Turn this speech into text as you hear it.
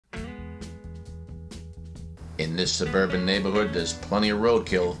In this suburban neighborhood, there's plenty of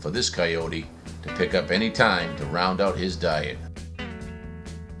roadkill for this coyote to pick up any time to round out his diet.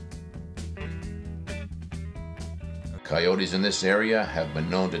 Coyotes in this area have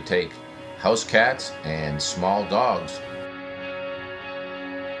been known to take house cats and small dogs.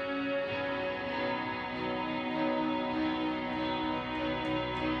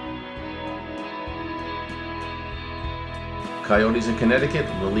 Coyotes in Connecticut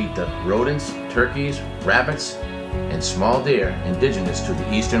will eat the rodents, turkeys, rabbits, and small deer indigenous to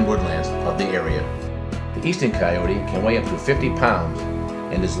the eastern woodlands of the area. The eastern coyote can weigh up to 50 pounds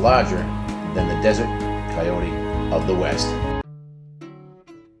and is larger than the desert coyote of the west.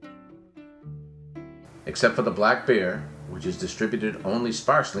 Except for the black bear, which is distributed only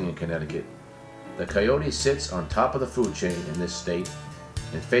sparsely in Connecticut, the coyote sits on top of the food chain in this state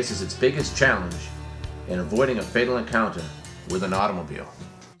and faces its biggest challenge in avoiding a fatal encounter with an automobile.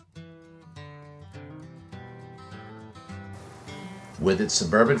 With its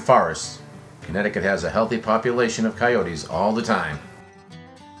suburban forests, Connecticut has a healthy population of coyotes all the time.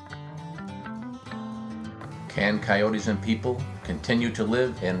 Can coyotes and people continue to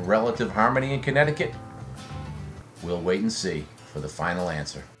live in relative harmony in Connecticut? We'll wait and see for the final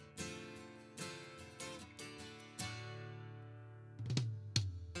answer.